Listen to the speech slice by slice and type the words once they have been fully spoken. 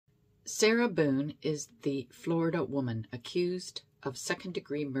Sarah Boone is the Florida woman accused of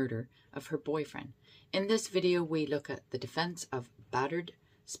second-degree murder of her boyfriend. In this video, we look at the defense of battered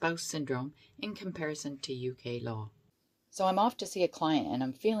spouse syndrome in comparison to UK law. So I'm off to see a client and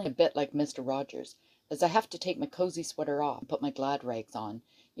I'm feeling a bit like Mr. Rogers, as I have to take my cozy sweater off and put my glad rags on,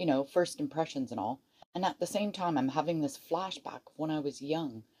 you know, first impressions and all. And at the same time, I'm having this flashback of when I was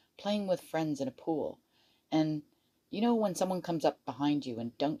young, playing with friends in a pool. And you know when someone comes up behind you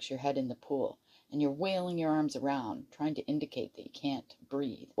and dunks your head in the pool, and you're wailing your arms around, trying to indicate that you can't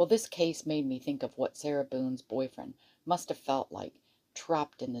breathe? Well, this case made me think of what Sarah Boone's boyfriend must have felt like,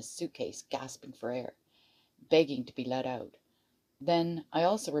 trapped in this suitcase, gasping for air, begging to be let out. Then I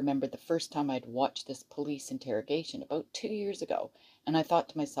also remembered the first time I'd watched this police interrogation about 2 years ago, and I thought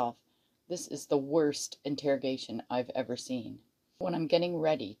to myself, this is the worst interrogation I've ever seen. When I'm getting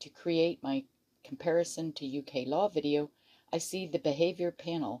ready to create my comparison to UK law video, I see the behavior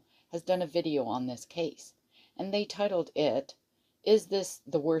panel has done a video on this case, and they titled it, "Is This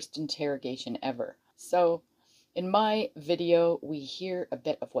the Worst Interrogation Ever?" So in my video, we hear a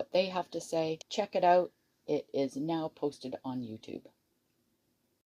bit of what they have to say. Check it out. It is now posted on YouTube.